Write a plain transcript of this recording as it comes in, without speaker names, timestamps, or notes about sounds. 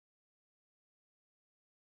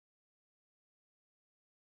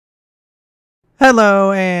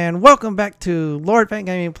Hello and welcome back to Lord Fenton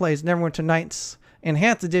Gaming Plays Neverwinter Nights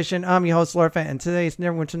Enhanced Edition. I'm your host Lord Fenton, and today's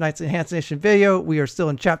Neverwinter Nights Enhanced Edition video. We are still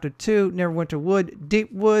in Chapter 2, Neverwinter Wood,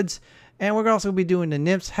 Deep Woods, and we're also be doing the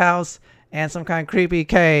Nymph's house and some kind of creepy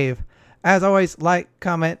cave. As always, like,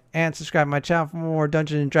 comment, and subscribe to my channel for more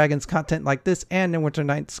Dungeons & Dragons content like this and Neverwinter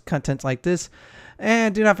Nights content like this.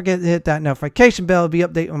 And do not forget to hit that notification bell to be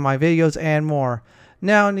updated on my videos and more.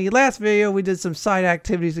 Now, in the last video, we did some side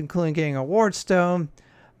activities, including getting a ward stone,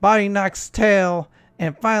 body Nox's tail,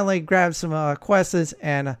 and finally grabbed some quests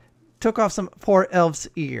and took off some poor elf's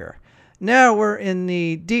ear. Now we're in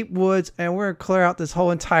the deep woods, and we're going to clear out this whole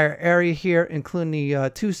entire area here, including the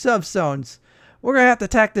 2 subzones. We're going to have to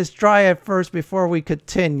attack this Dryad first before we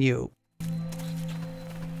continue.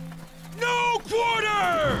 No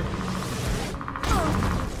quarter!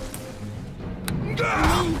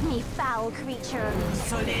 Leave me, foul creature.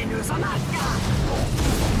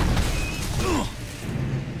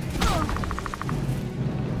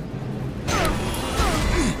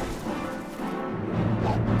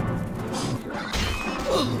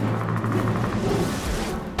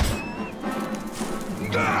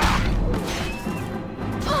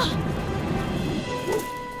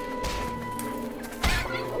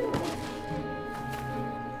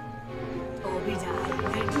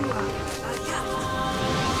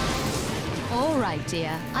 All right,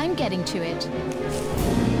 dear. I'm getting to it.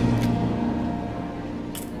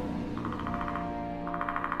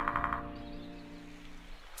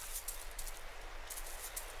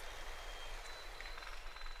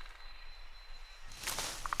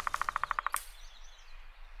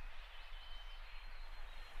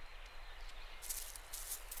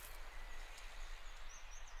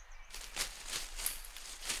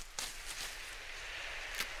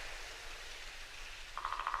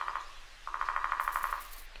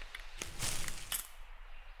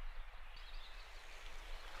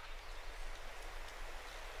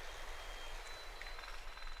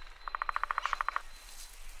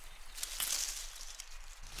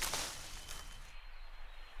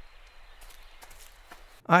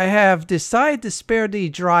 I have decided to spare the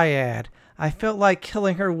Dryad. I felt like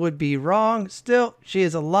killing her would be wrong. Still, she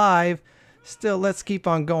is alive. Still, let's keep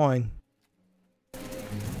on going.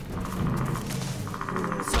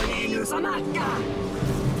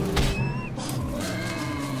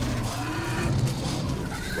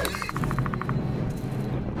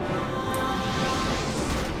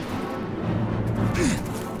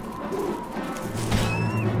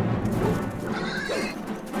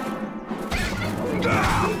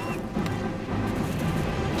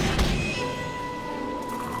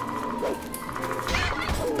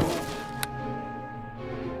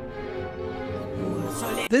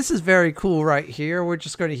 This is very cool right here. We're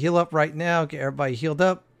just going to heal up right now, get everybody healed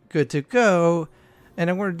up, good to go. And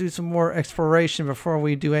then we're going to do some more exploration before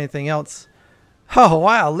we do anything else. Oh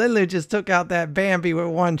wow, Lily just took out that Bambi with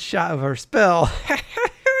one shot of her spell.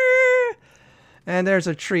 And there's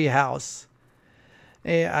a tree house.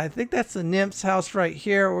 And I think that's the Nymph's house right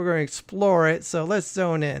here. We're going to explore it, so let's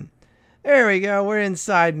zone in. There we go, we're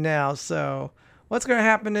inside now. So what's going to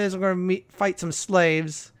happen is we're going to fight some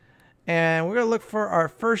slaves. And we're going to look for our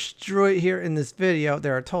first druid here in this video.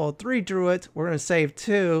 There are a total of 3 druids. We're going to save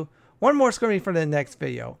 2. One more is going to be for the next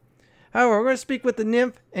video. However, we're going to speak with the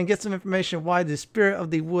nymph and get some information why the spirit of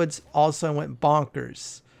the woods also went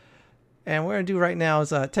bonkers. And what we're going to do right now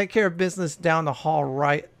is take care of business down the hall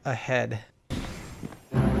right ahead.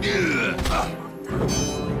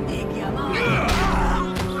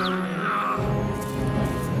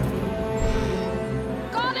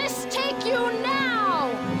 Goddess, take you now!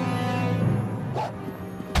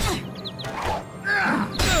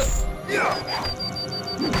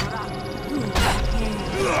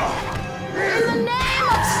 In the name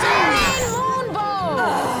of Serene Moonbow!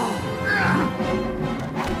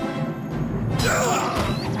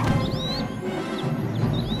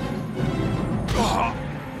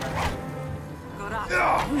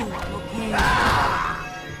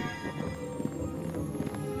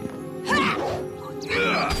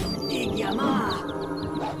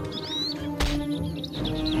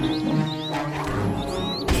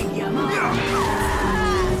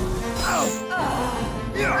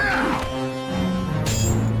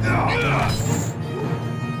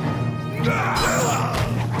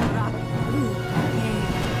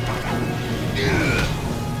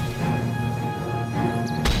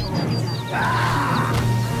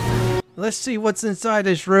 Let's see what's inside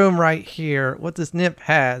this room right here. What this nymph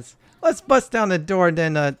has. Let's bust down the door and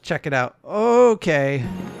then check it out. Okay.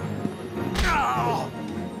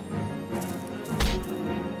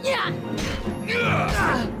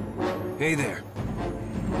 Hey there.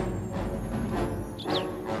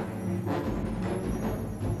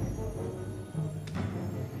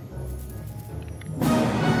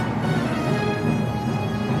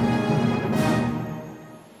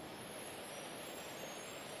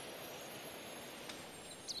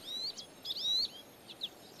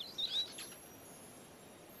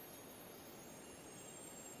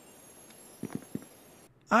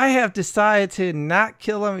 I have decided to not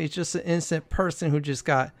kill him. He's just an innocent person who just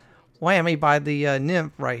got whammy by the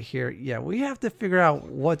nymph right here. Yeah, we have to figure out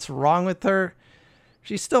what's wrong with her.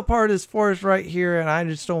 She's still part of this forest right here, and I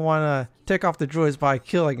just don't want to tick off the druids by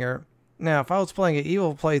killing her. Now, if I was playing an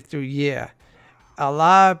evil playthrough, yeah, a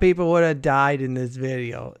lot of people would have died in this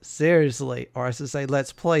video. Seriously. Or I should say,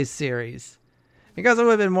 let's play series. Because it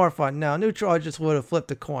would have been more fun. Now, neutral, I just would have flipped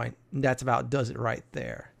a coin. And that's about does it right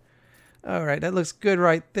there. Alright, that looks good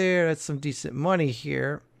right there. That's some decent money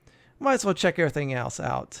here. Might as well check everything else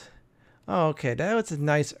out. Okay, that was a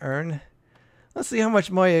nice urn. Let's see how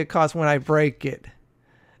much money it costs when I break it.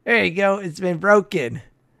 There you go, it's been broken.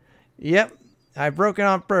 Yep, I broke it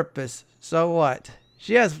on purpose. So what?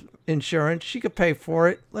 She has insurance, she could pay for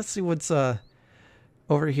it. Let's see what's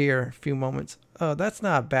over here. A few moments. Oh, that's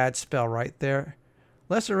not a bad spell right there.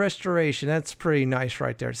 Lesser restoration, that's pretty nice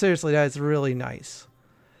right there. Seriously, that is really nice.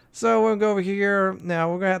 So we'll go over here.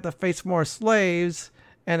 Now we're gonna have to face more slaves,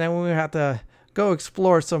 and then we're gonna have to go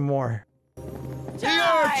explore some more. The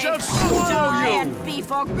earth shall swallow you! And be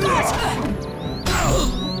forgotten!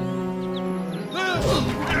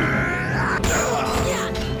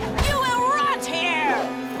 You will rot here!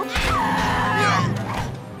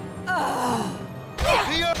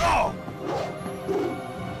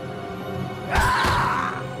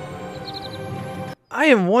 I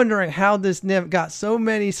am wondering how this nymph got so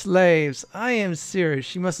many slaves. I am serious.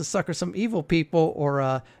 She must have suckered some evil people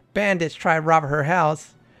or bandits try to rob her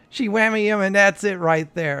house. She whammy him and that's it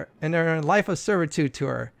right there. And they're in life of servitude to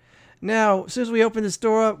her. Now, as soon as we open this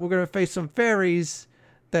door up, we're going to face some fairies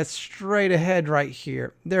that's straight ahead right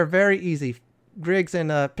here. They're very easy. Grigs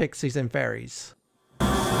and Pixies and Fairies.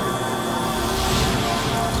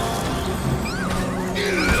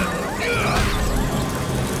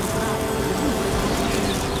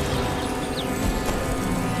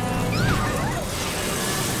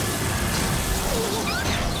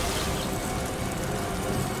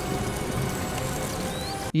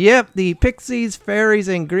 Yep, the Pixies, Fairies,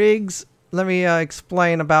 and Grigs. Let me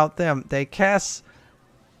explain about them. They cast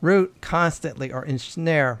Root constantly or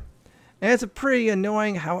ensnare. And it's pretty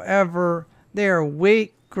annoying, however, they are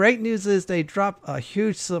weak. Great news is they drop a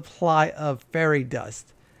huge supply of fairy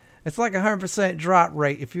dust. It's like a 100% drop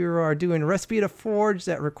rate. If you are doing a recipe to forge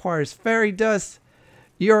that requires fairy dust,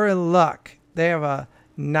 you're in luck. They have a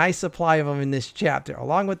nice supply of them in this chapter,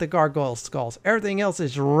 along with the gargoyle skulls. Everything else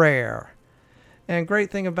is rare. And great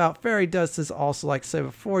thing about fairy dust is also, like I said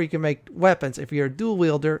before, you can make weapons. If you're a dual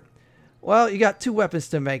wielder, well, you got 2 weapons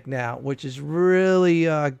to make now, which is really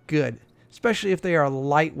good, especially if they are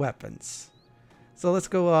light weapons. So let's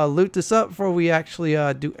go loot this up before we actually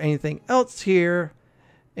do anything else here.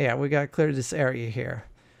 Yeah, we got to clear this area here.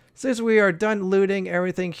 Since we are done looting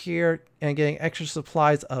everything here and getting extra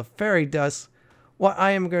supplies of fairy dust, what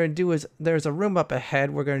I am going to do is there's a room up ahead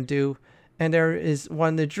we're going to do, and there is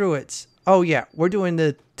one of the druids. Oh yeah, we're doing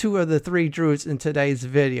the 2 of the 3 druids in today's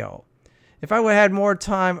video. If I would have had more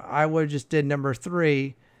time, I would have just did number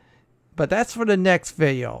 3. But that's for the next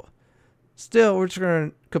video. Still, we're just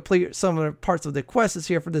going to complete some of the parts of the quests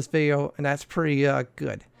here for this video, and that's pretty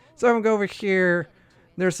good. So I'm going to go over here.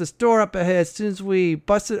 There's this door up ahead. As soon as we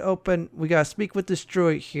bust it open, we got to speak with this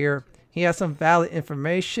druid here. He has some valid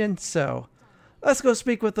information, so let's go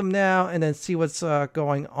speak with him now and then see what's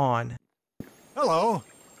going on. Hello.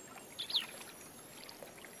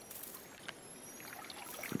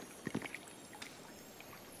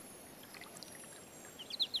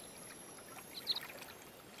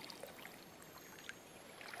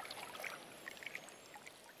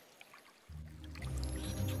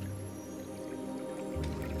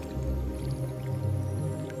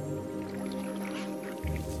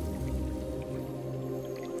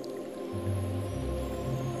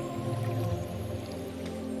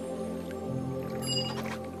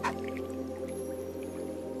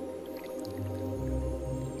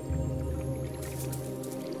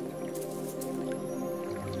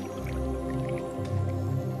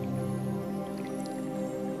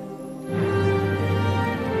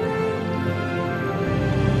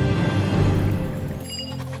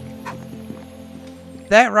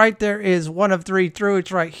 That right there is one of 3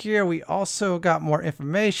 druids right here. We also got more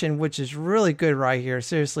information, which is really good right here.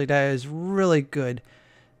 Seriously, that is really good.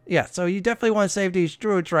 Yeah, so you definitely want to save these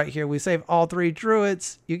druids right here. We save all 3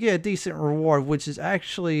 druids. You get a decent reward, which is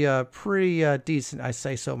actually pretty decent, I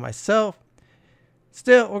say so myself.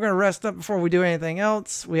 Still, we're going to rest up before we do anything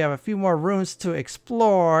else. We have a few more rooms to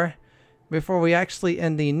explore before we actually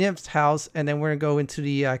end the nymph's house, and then we're going to go into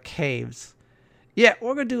the caves. Yeah,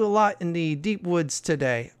 we're going to do a lot in the deep woods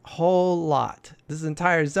today. Whole lot. This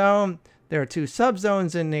entire zone, there are 2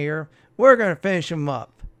 subzones in there. We're going to finish them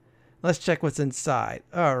up. Let's check what's inside.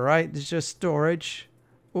 Alright, it's just storage.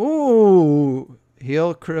 Ooh,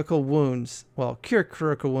 heal critical wounds. Well, cure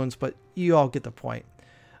critical wounds, but you all get the point.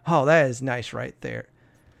 Oh, that is nice right there.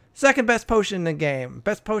 Second best potion in the game.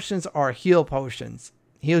 Best potions are heal potions.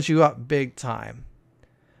 Heals you up big time,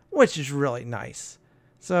 which is really nice.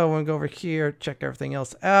 So we're going to go over here, check everything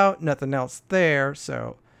else out. Nothing else there.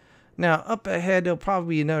 So now up ahead, there'll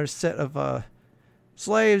probably be another set of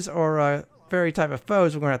slaves or fairy type of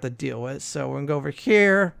foes we're going to have to deal with. So we're going to go over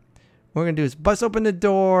here. What we're going to do is bust open the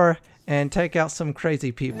door and take out some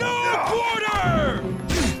crazy people. No quarter!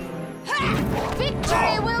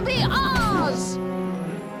 Victory will be ours!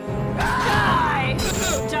 Die!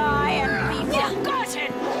 Die and be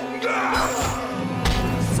forgotten!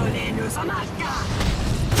 Soleil nous en marque!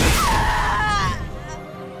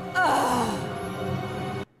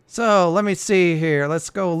 So let me see here. Let's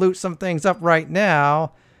go loot some things up right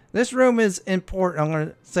now. This room is important. I'm going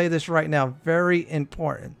to say this right now. Very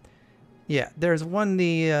important. Yeah, there's one of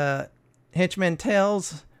the henchman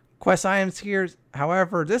tails quest items here.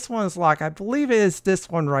 However, this one's locked. I believe it is this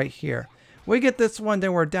one right here. We get this one,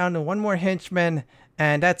 then we're down to one more henchman,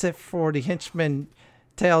 and that's it for the henchman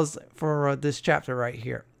tails for this chapter right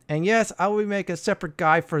here. And yes, I will make a separate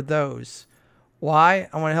guide for those. Why?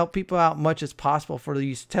 I want to help people out much as possible for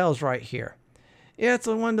these tails right here. Yeah, it's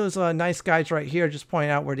one of those nice guides right here, just pointing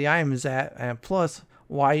out where the item is at, and plus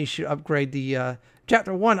why you should upgrade the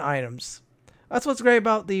chapter 1 items. That's what's great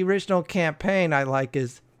about the original campaign, I like,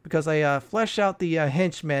 is because they fleshed out the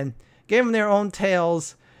henchmen, gave them their own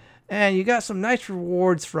tails, and you got some nice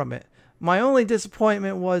rewards from it. My only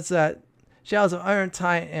disappointment was that Shadows of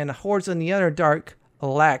Irontide and Hordes in the Underdark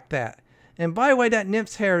lacked that. And by the way, that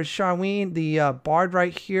Nymph's hair is Charween, the bard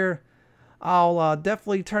right here. I'll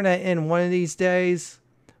definitely turn that in one of these days,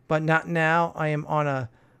 but not now. I am on a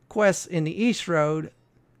quest in the East Road,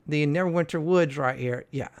 the Neverwinter Woods right here.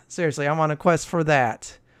 Yeah, seriously, I'm on a quest for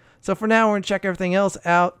that. So for now, we're going to check everything else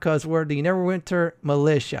out because we're the Neverwinter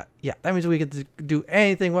Militia. Yeah, that means we get to do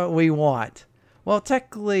anything what we want. Well,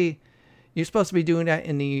 technically, you're supposed to be doing that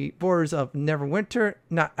in the borders of Neverwinter,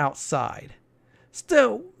 not outside.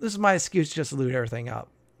 Still, this is my excuse to just loot everything up.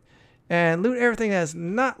 And loot everything that's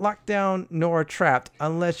not locked down nor trapped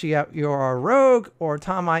unless you're a rogue or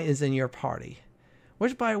Tamai is in your party.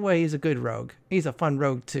 Which, by the way, he's a good rogue. He's a fun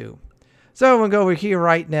rogue, too. So, I'm going to go over here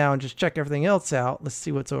right now and just check everything else out. Let's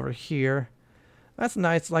see what's over here. That's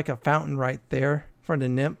nice, like a fountain right there for the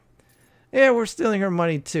nymph. Yeah, we're stealing her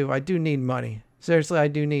money, too. I do need money. Seriously, I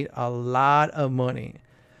do need a lot of money.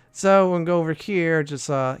 So, we're going to go over here, just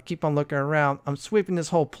keep on looking around. I'm sweeping this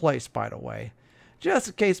whole place, by the way. Just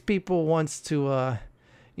in case people wants to,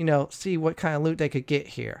 you know, see what kind of loot they could get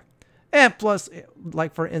here. And plus,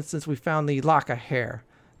 like for instance, we found the lock of hair.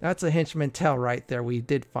 That's a henchman tail right there we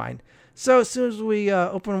did find. So as soon as we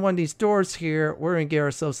open one of these doors here, we're going to get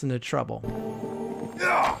ourselves into trouble.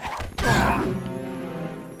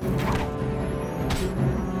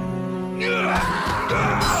 You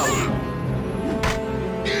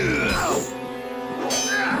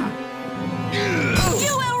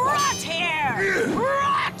will rot here!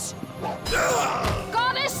 Rot!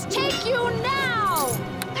 Goddess, take you now!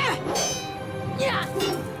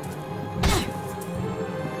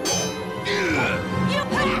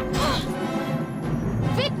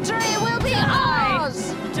 Victory will be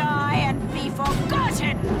ours! Die and be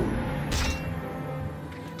forgotten!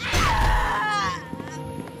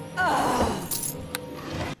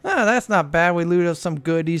 Oh, that's not bad. We looted some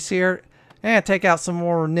goodies here. And take out some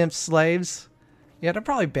more nymph slaves. Yeah, they're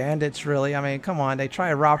probably bandits, really. I mean, come on. They try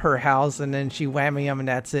to rob her house, and then she whammy them, and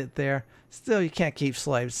that's it there. Still, you can't keep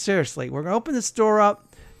slaves. Seriously. We're going to open this door up,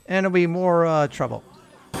 and there'll be more trouble.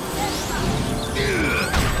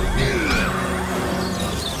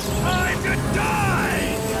 Time to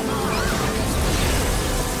die!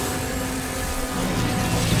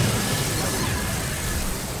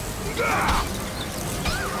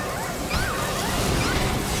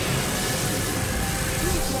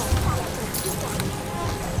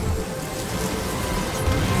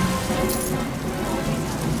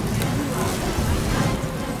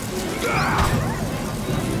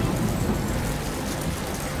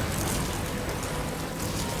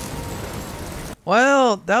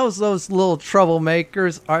 Well, that was those little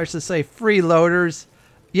troublemakers, or I should say freeloaders.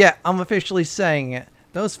 Yeah, I'm officially saying it.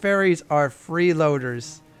 Those fairies are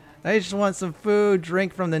freeloaders. They just want some food,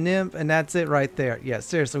 drink from the nymph, and that's it right there. Yeah,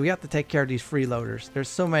 seriously, we have to take care of these freeloaders. There's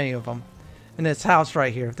so many of them in this house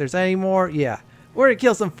right here. If there's any more, yeah, we're going to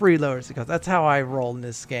kill some freeloaders because that's how I roll in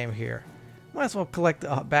this game here. Might as well collect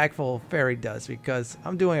a bag full of fairy dust because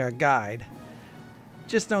I'm doing a guide.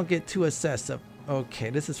 Just don't get too excessive. Okay,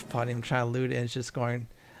 this is funny. I'm trying to loot it and it's just going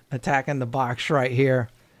attacking the box right here.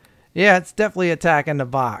 Yeah, it's definitely attacking the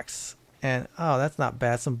box. And oh, that's not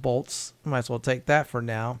bad. Some bolts. Might as well take that for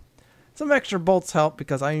now. Some extra bolts help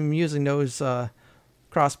because I'm using those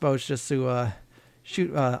crossbows just to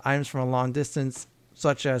shoot items from a long distance,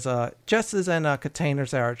 such as chests and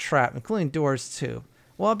containers that are trapped, including doors too.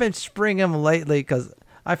 Well, I've been spraying them lately because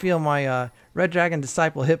I feel my Red Dragon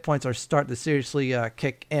Disciple hit points are starting to seriously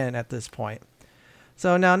kick in at this point.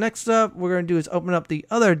 So now next up, we're going to do is open up the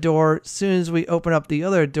other door. As soon as we open up the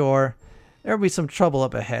other door, there'll be some trouble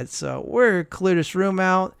up ahead. So we're going to clear this room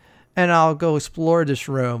out, and I'll go explore this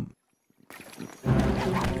room.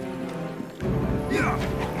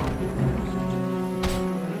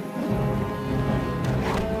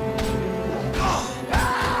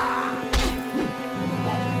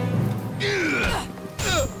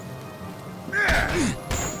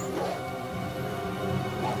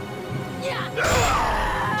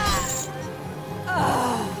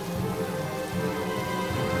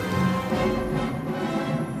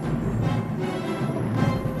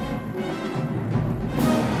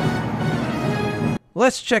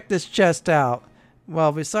 Let's check this chest out.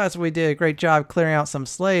 Well, besides we did a great job clearing out some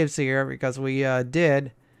slaves here, because we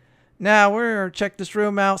did. Now we're going to check this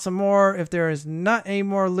room out some more. If there is not any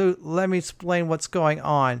more loot, let me explain what's going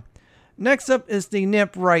on. Next up is the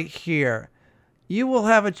Nymph right here. You will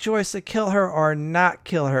have a choice to kill her or not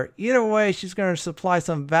kill her. Either way, she's going to supply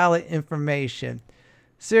some valid information.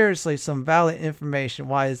 Seriously, some valid information.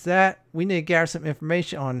 Why is that? We need to gather some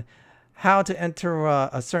information on how to enter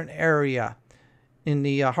a certain area in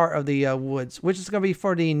the heart of the woods, which is going to be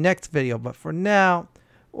for the next video. But for now,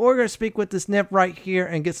 we're going to speak with this Nymph right here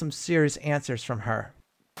and get some serious answers from her.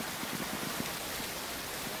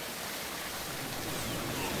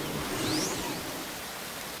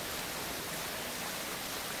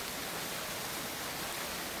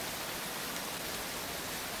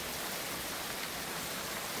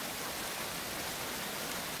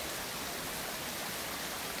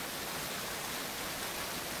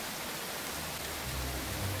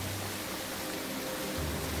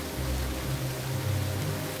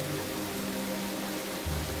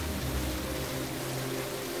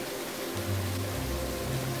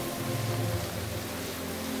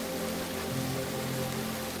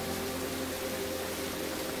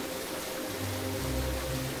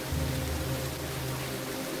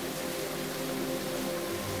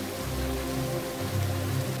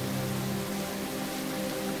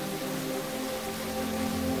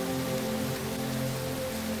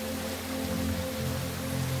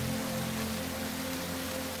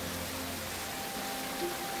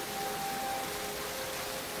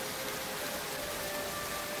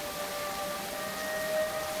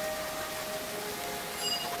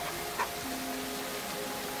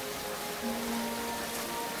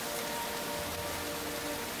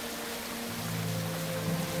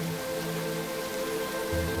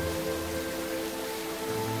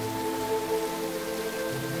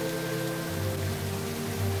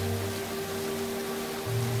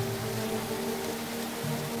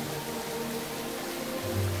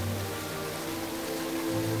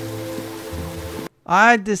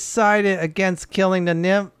 I decided against killing the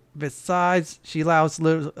Nymph. Besides, she allows to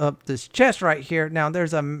loot up this chest right here. Now,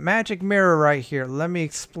 there's a magic mirror right here. Let me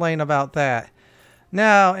explain about that.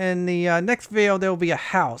 Now, in the next video, there will be a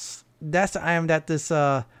house. That's the item that this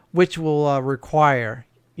witch will require.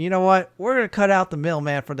 You know what? We're going to cut out the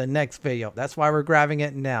middleman for the next video. That's why we're grabbing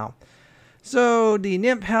it now. So, the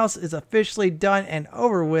Nymph house is officially done and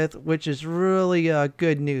over with, which is really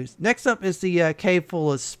good news. Next up is the cave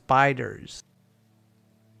full of spiders.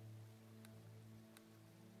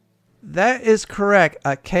 That is correct.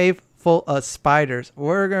 A cave full of spiders.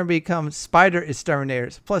 We're going to become spider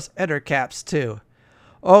exterminators, plus eder caps too.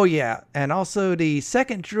 Oh yeah, and also the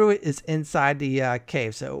second druid is inside the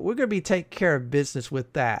cave, so we're going to be taking care of business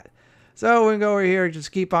with that. So we're going to go over here and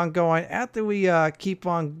just keep on going. After we keep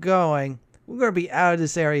on going, we're going to be out of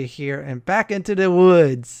this area here and back into the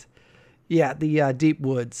woods. Yeah, the deep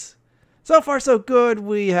woods. So far so good.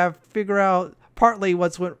 We have figured out partly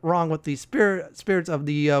what's went wrong with the spirits of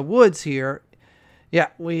the woods here. Yeah,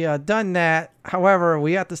 we done that. However,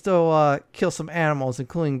 we have to still kill some animals,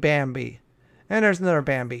 including Bambi. And there's another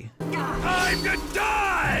Bambi. Time to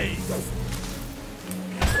die!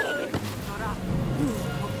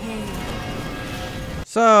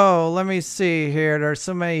 So, let me see here. There's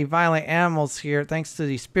so many violent animals here, thanks to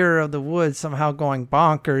the spirit of the woods somehow going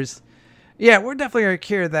bonkers. Yeah, we're definitely going to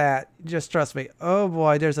cure that. Just trust me. Oh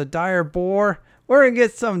boy, there's a dire boar. We're going to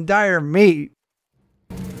get some dire meat.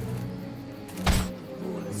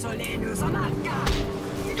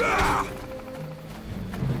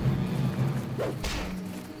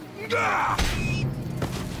 That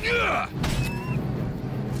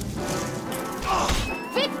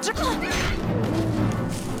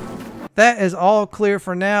is all clear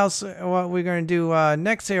for now. So what we're going to do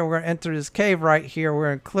next here, we're going to enter this cave right here. We're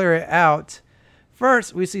going to clear it out.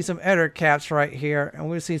 First, we see some ender caps right here, and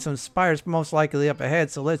we see some spiders most likely up ahead.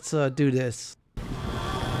 So let's do this.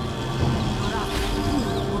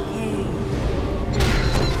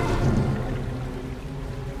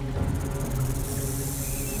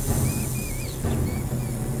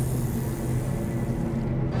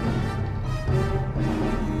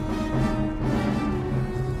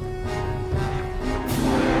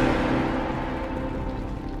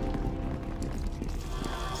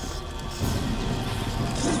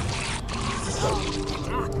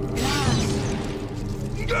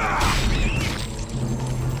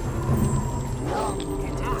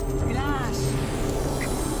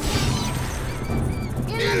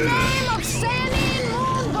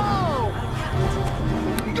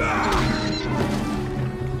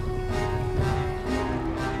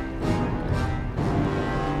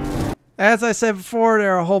 As I said before,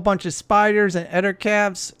 there are a whole bunch of spiders and ender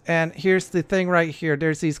caps, and here's the thing right here.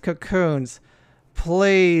 There's these cocoons.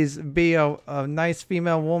 Please be a nice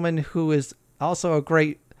female woman who is also a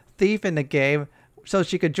great thief in the game so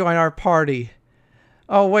she could join our party.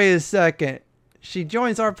 Oh, wait a second. She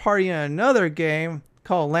joins our party in another game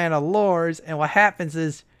called Land of Lords, and what happens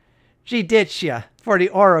is she ditched ya for the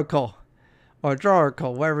Oracle. Or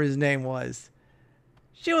Droracle, whatever his name was.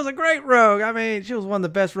 She was a great rogue. I mean, she was one of the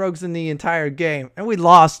best rogues in the entire game. And we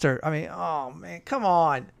lost her. I mean, oh man, come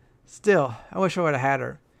on. Still, I wish I would have had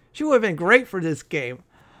her. She would have been great for this game.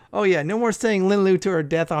 Oh yeah, no more sending Linlu to her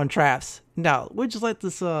death on traps. No, we'll just let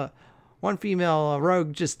this one female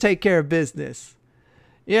rogue just take care of business.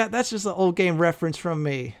 Yeah, that's just an old game reference from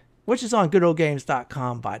me. Which is on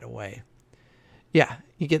goodoldgames.com, by the way. Yeah,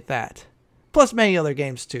 you get that. Plus many other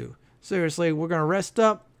games too. Seriously, we're going to rest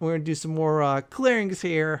up. We're going to do some more clearings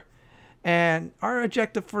here. And our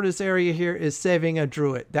objective for this area here is saving a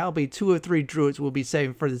druid. That'll be 2 or 3 druids we'll be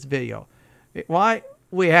saving for this video. Why?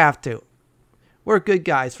 We have to. We're good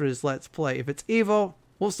guys for this Let's Play. If it's evil,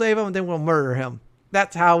 we'll save him and then we'll murder him.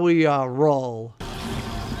 That's how we roll.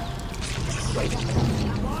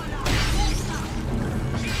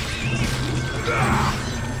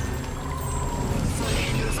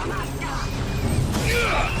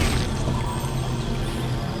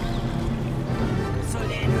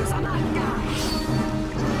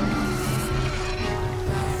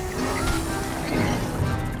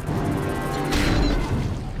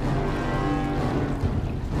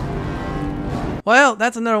 Well,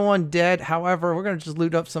 that's another one dead. However, we're going to just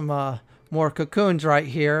loot up some more cocoons right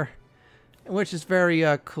here, which is very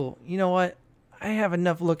cool. You know what? I have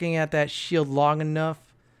enough looking at that shield long enough.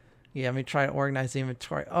 Yeah, let me try to organize the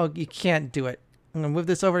inventory. Oh, you can't do it. I'm going to move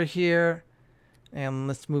this over here, and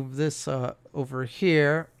let's move this over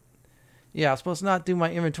here. Yeah, I'm supposed to not do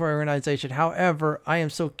my inventory organization. However, I am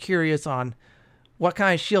so curious on what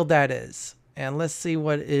kind of shield that is. And let's see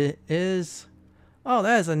what it is. Oh,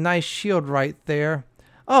 that is a nice shield right there.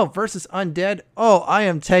 Oh, versus undead. Oh, I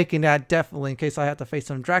am taking that definitely in case I have to face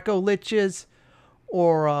some Draco Liches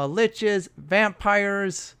or Liches,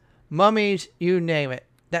 vampires, mummies, you name it.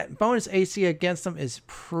 That bonus AC against them is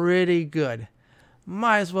pretty good.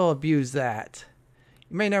 Might as well abuse that.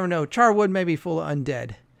 You may never know. Charwood may be full of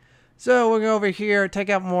undead. So we'll go over here,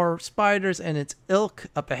 take out more spiders, and it's ilk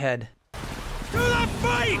up ahead. To the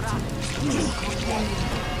fight!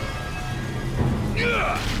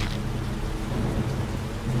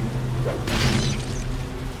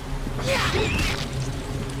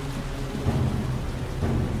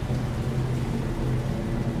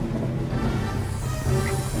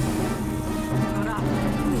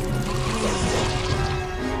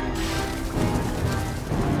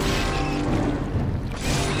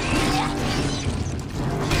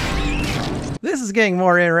 This is getting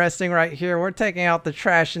more interesting right here. We're taking out the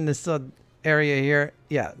trash in this area here.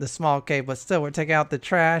 Yeah, the small cave, but still we're taking out the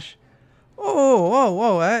trash. Oh, whoa,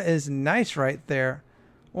 whoa, that is nice right there.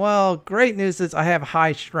 Well, great news is I have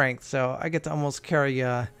high strength, so I get to almost carry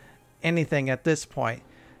anything at this point.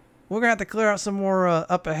 We're going to have to clear out some more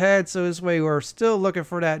up ahead, so this way we're still looking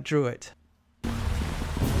for that druid.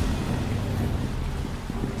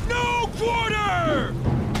 No quarter!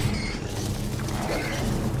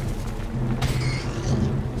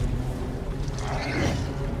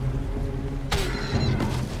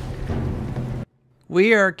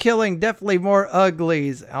 We are killing definitely more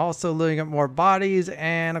uglies, also looting up more bodies,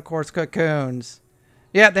 and of course cocoons.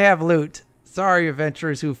 Yeah, they have loot. Sorry,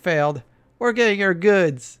 adventurers who failed. We're getting your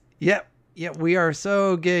goods. Yep, we are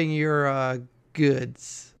so getting your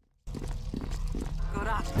goods.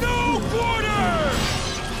 No quarter!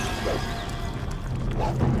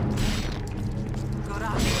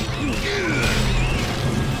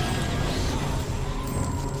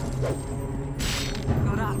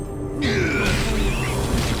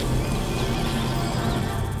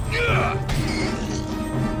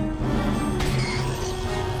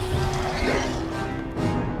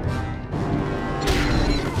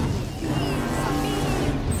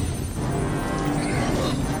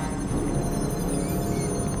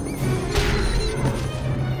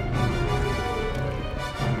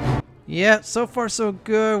 Yeah, so far so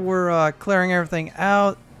good. We're clearing everything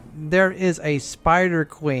out. There is a spider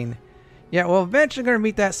queen. Yeah, well, eventually going to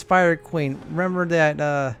meet that spider queen. Remember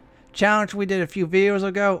that challenge we did a few videos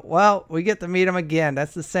ago? Well, we get to meet them again.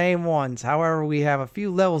 That's the same ones. However, we have a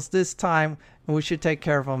few levels this time, and we should take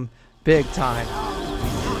care of them big time.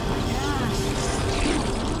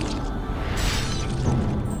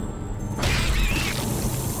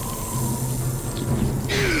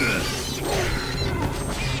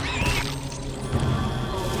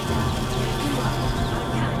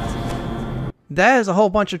 That is a whole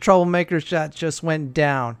bunch of troublemakers that just went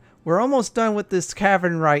down. We're almost done with this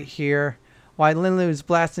cavern right here, while Linlu is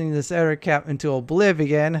blasting this other cap into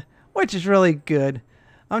oblivion, which is really good.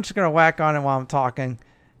 I'm just going to whack on it while I'm talking.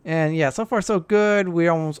 And yeah, so far so good. We're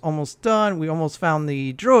almost done. We almost found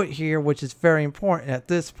the druid here, which is very important at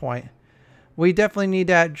this point. We definitely need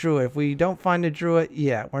that druid. If we don't find the druid,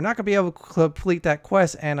 yeah, we're not going to be able to complete that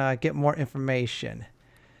quest and get more information.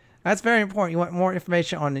 That's very important. You want more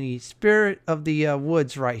information on the spirit of the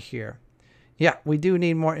woods right here. Yeah, we do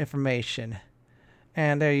need more information.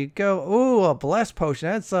 And there you go. Ooh, a blessed potion.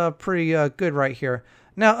 That's pretty good right here.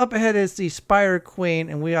 Now, up ahead is the Spider Queen,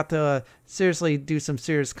 and we have to seriously do some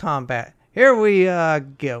serious combat. Here we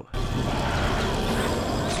go.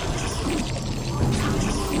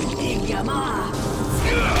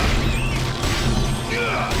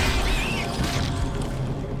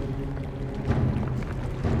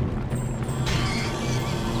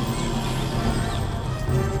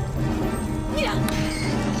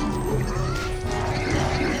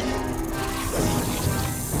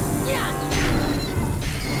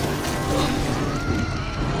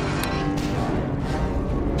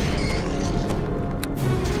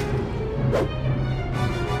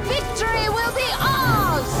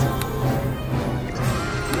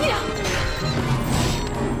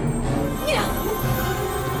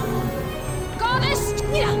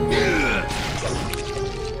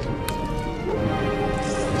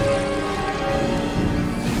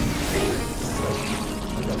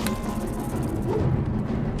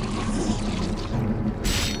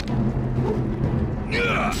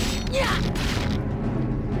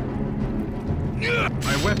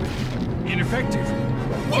 My weapon. Ineffective.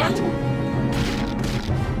 What?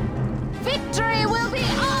 Victory will be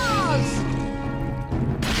ours!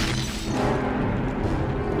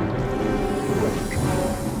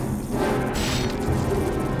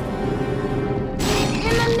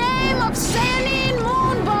 In the name of Sandy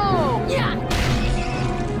Moonbow! Yeah!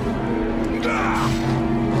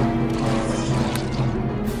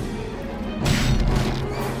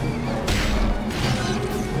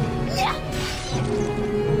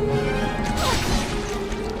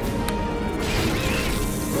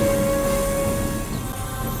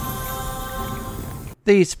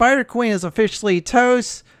 The Spider Queen is officially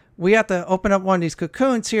toast. We have to open up one of these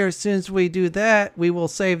cocoons here. As soon as we do that, we will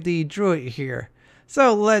save the druid here.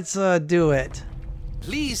 So let's do it.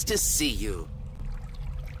 Pleased to see you.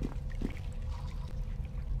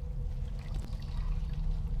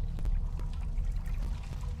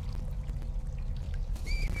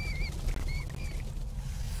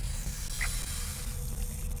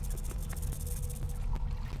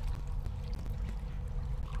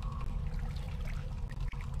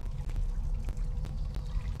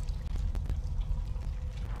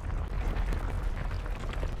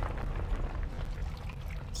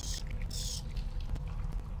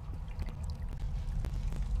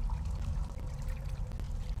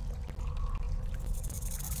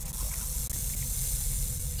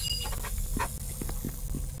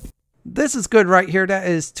 This is good right here. That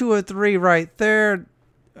is 2 of 3 right there.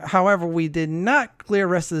 However, we did not clear the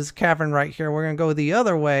rest of this cavern right here. We're going to go the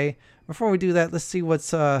other way. Before we do that, let's see what's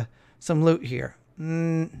some loot here.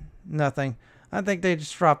 Nothing. I think they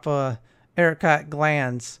just drop apricot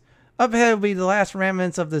glands. Up ahead will be the last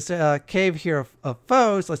remnants of this cave here of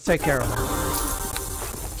foes. Let's take care of them.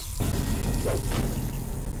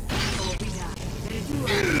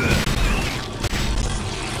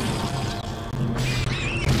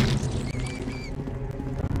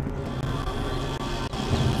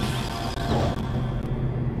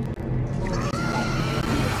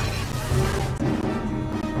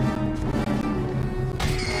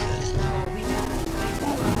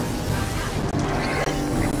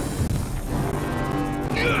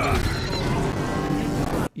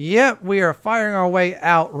 Yep, we are firing our way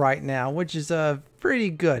out right now, which is pretty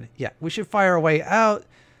good. Yeah, we should fire our way out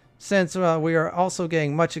since we are also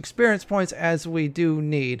getting much experience points as we do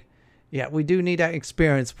need. Yeah, we do need that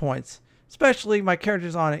experience points. Especially my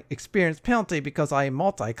character's on experience penalty because I am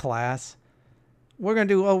multi-class. What we're going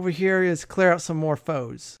to do over here is clear out some more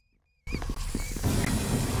foes.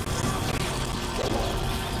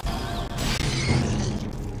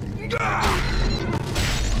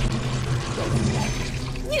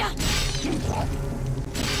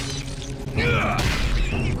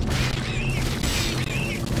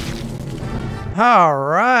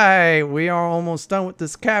 Alright, we are almost done with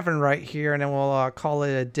this cavern right here, and then we'll call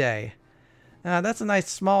it a day. That's a nice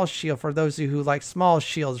small shield for those of you who like small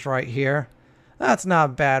shields right here. That's not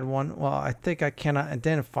a bad one. Well, I think I cannot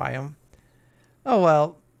identify them. Oh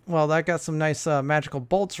well. Well, I got some nice magical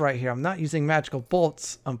bolts right here. I'm not using magical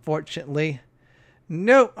bolts, unfortunately.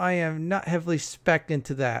 Nope, I am not heavily spec'd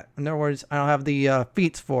into that. In other words, I don't have the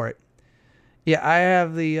feats for it. Yeah, I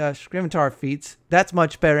have the Scimitar feats. That's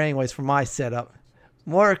much better anyways for my setup.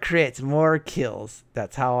 More crits, more kills.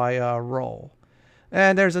 That's how I roll.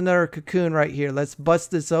 And there's another cocoon right here. Let's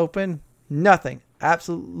bust this open. Nothing.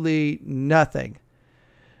 Absolutely nothing.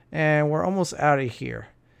 And we're almost out of here.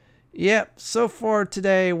 Yep, so far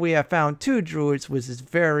today we have found 2 druids, which is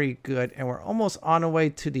very good. And we're almost on our way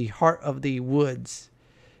to the heart of the woods.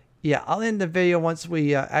 Yeah, I'll end the video once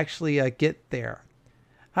we actually get there.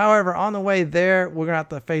 However, on the way there, we're going to have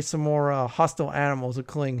to face some more hostile animals,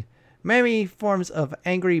 including many forms of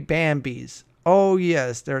angry Bambis. Oh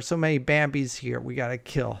yes, there are so many Bambis here we got to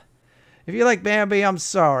kill. If you like Bambi, I'm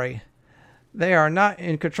sorry. They are not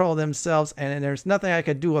in control of themselves, and there's nothing I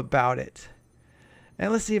can do about it.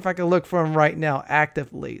 And let's see if I can look for them right now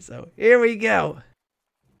actively. So here we go.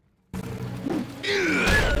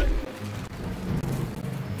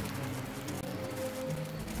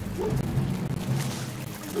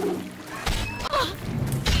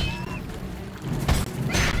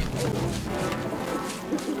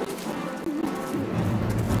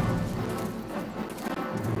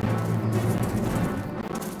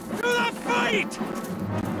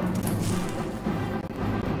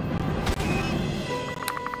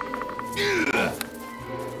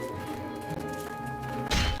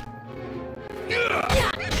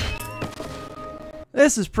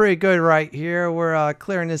 This is pretty good right here. We're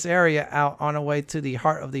clearing this area out on our way to the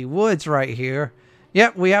heart of the woods right here.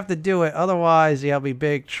 Yep, we have to do it. Otherwise, yeah, it'll be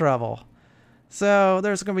big trouble. So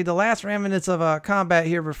there's going to be the last remnants of combat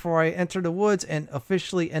here before I enter the woods and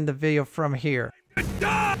officially end the video from here.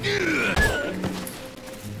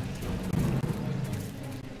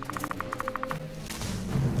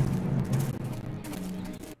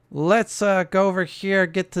 Let's go over here,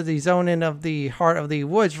 get to the zoning of the heart of the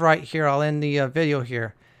woods right here. I'll end the video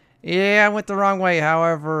here. Yeah, I went the wrong way.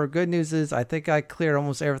 However, good news is I think I cleared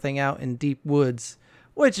almost everything out in deep woods,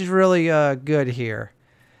 which is really good here.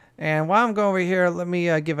 And while I'm going over here, let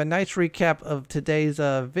me give a nice recap of today's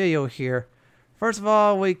video here. First of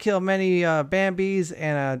all, we killed many Bambis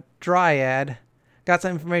and a Dryad. Got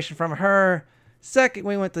some information from her. Second,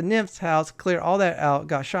 we went to Nymph's house, cleared all that out.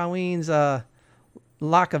 Got Shaween's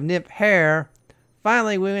lock of Nymph hair.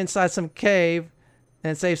 Finally, we went inside some cave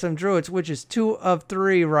and saved some druids, which is 2 of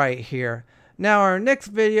 3 right here. Now, our next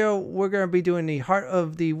video, we're going to be doing the heart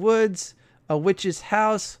of the woods, a witch's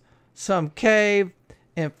house, some cave,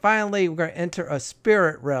 and finally, we're going to enter a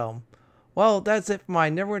spirit realm. Well, that's it for my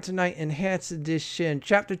Neverwinter Night Enhanced Edition,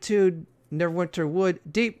 Chapter 2, Neverwinter Wood,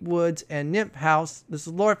 Deep Woods, and Nymph House. This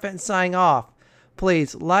is Lord Fenton signing off.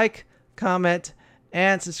 Please like, comment,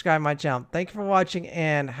 and subscribe to my channel. Thank you for watching,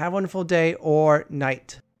 and have a wonderful day or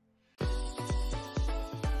night.